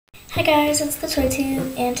Hi guys, it's the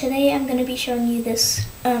ToyTube, and today I'm going to be showing you this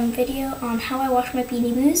video on how I wash my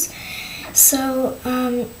Beinie Boos. So,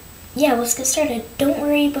 yeah, let's get started. Don't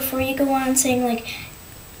worry before you go on saying like,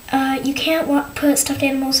 you can't put stuffed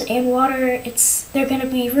animals in water, they're going to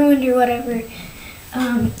be ruined or whatever.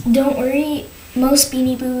 Don't worry, most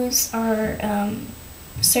Beinie Boos are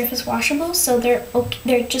surface washable, so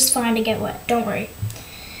they're just fine to get wet. Don't worry.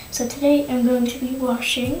 So today I'm going to be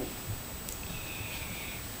washing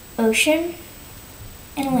Ocean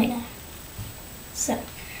and Elena. So,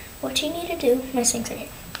 what you need to do, my sink's right here.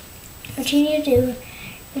 What you need to do,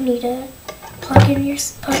 you need to plug your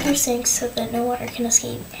sink so that no water can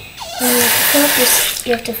escape. And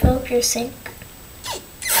you have to fill up your sink.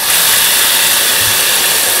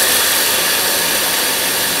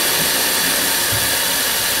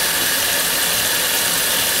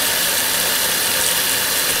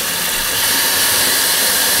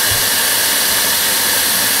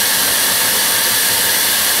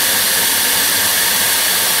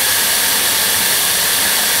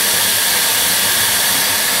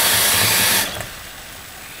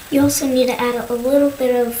 You also need to add a little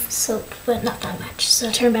bit of soap, but not that much.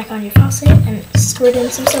 So turn back on your faucet and squirt in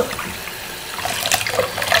some soap.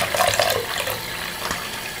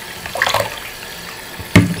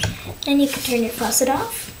 Then you can turn your faucet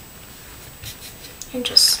off and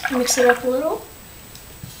just mix it up a little.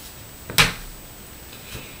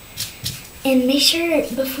 And make sure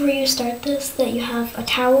before you start this that you have a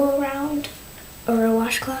towel around or a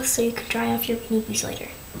washcloth so you can dry off your Beinie Boos later.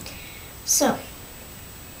 So,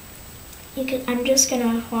 I'm just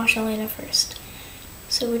gonna wash Elena first.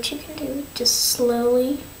 So what you can do, just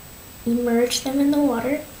slowly immerse them in the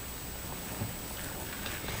water.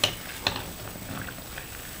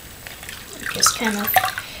 Just kind of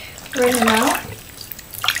rinse them out.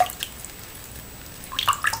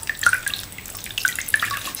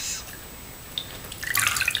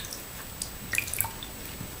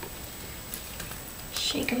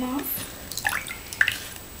 Shake them off.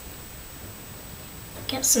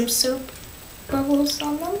 Get some soap bubbles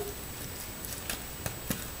on them.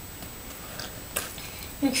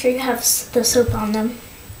 Make sure you have the soap on them.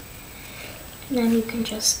 And then you can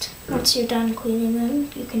just, once you're done cleaning them,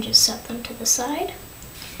 you can just set them to the side.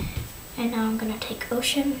 And now I'm going to take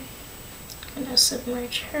Ocean. I'm going to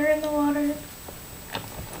submerge her in the water.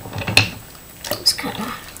 Just kind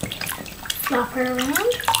of flop her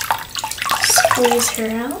around. Squeeze her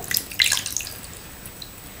out.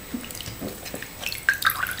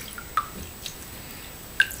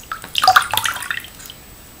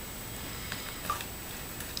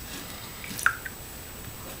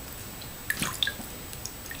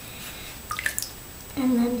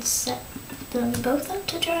 And then set them both up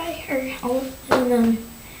to dry, or all of them, and then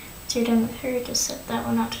once you're done with her, just set that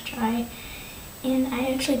one out to dry. And I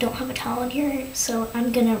actually don't have a towel in here, so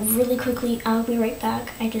I'm gonna really quickly, I'll be right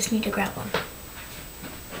back, I just need to grab one.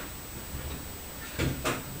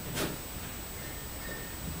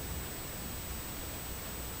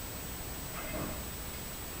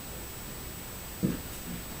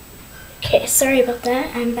 Okay, sorry about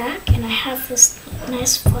that, I'm back, and I have this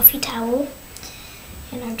nice fluffy towel.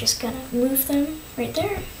 And I'm just gonna move them right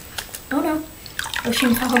there. Oh no.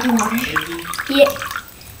 Ocean fell in the water. Yeah.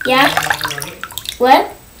 Yeah?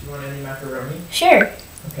 What? Do you want any macaroni? Sure.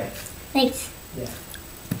 Okay. Thanks. Yeah.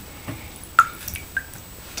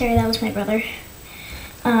 Sorry, that was my brother.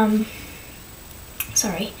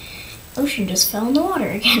 Sorry. Ocean just fell in the water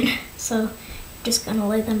again. So, I'm just gonna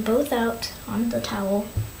lay them both out on the towel.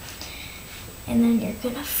 And then you're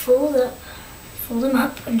gonna fold them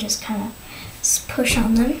up and just kind of push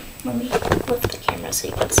on them. Let me lift the camera so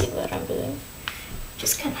you can see what I'm doing.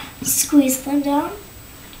 Just kind of squeeze them down.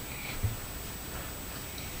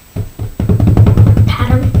 Pat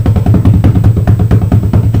them.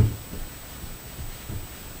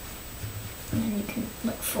 And then you can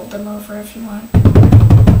fold them over if you want.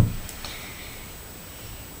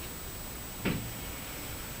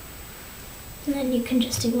 And then you can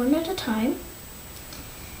just do one at a time.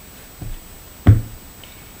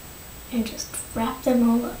 And just wrap them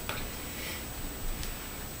all up.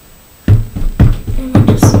 And then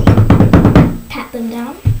just pat them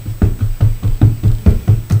down.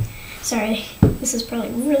 Sorry, this is probably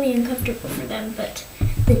really uncomfortable for them, but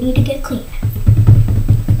they need to get clean.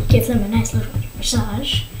 Give them a nice little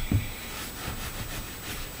massage.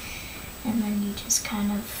 And then you just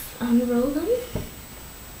kind of unroll them.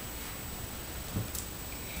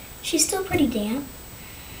 She's still pretty damp.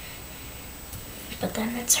 But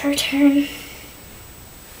then it's her turn.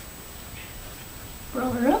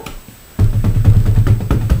 Roll her up.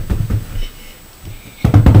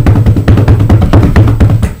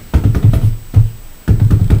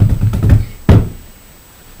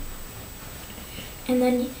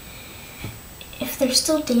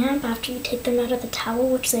 little damp after you take them out of the towel,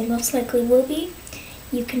 which they most likely will be,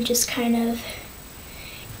 you can just kind of,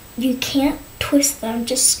 you can't twist them,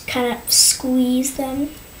 just kind of squeeze them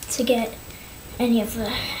to get any of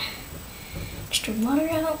the extra water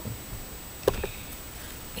out.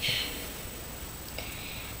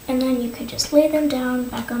 And then you could just lay them down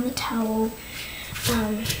back on the towel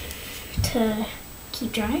to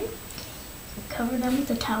keep drying. Cover them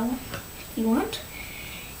with a towel if you want.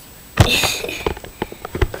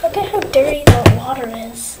 Look at how dirty the water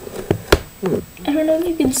is. I don't know if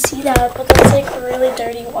you can see that, but that's like really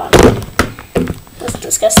dirty water. That's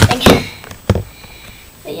disgusting.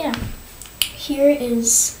 But yeah, here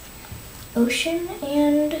is Ocean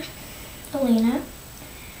and Elena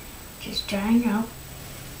just drying out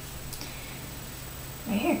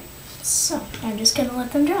right here. So I'm just gonna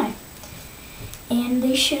let them dry. And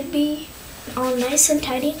they should be all nice and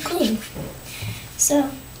tidy and clean. So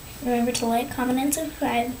remember to like, comment, and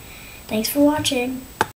subscribe. Thanks for watching.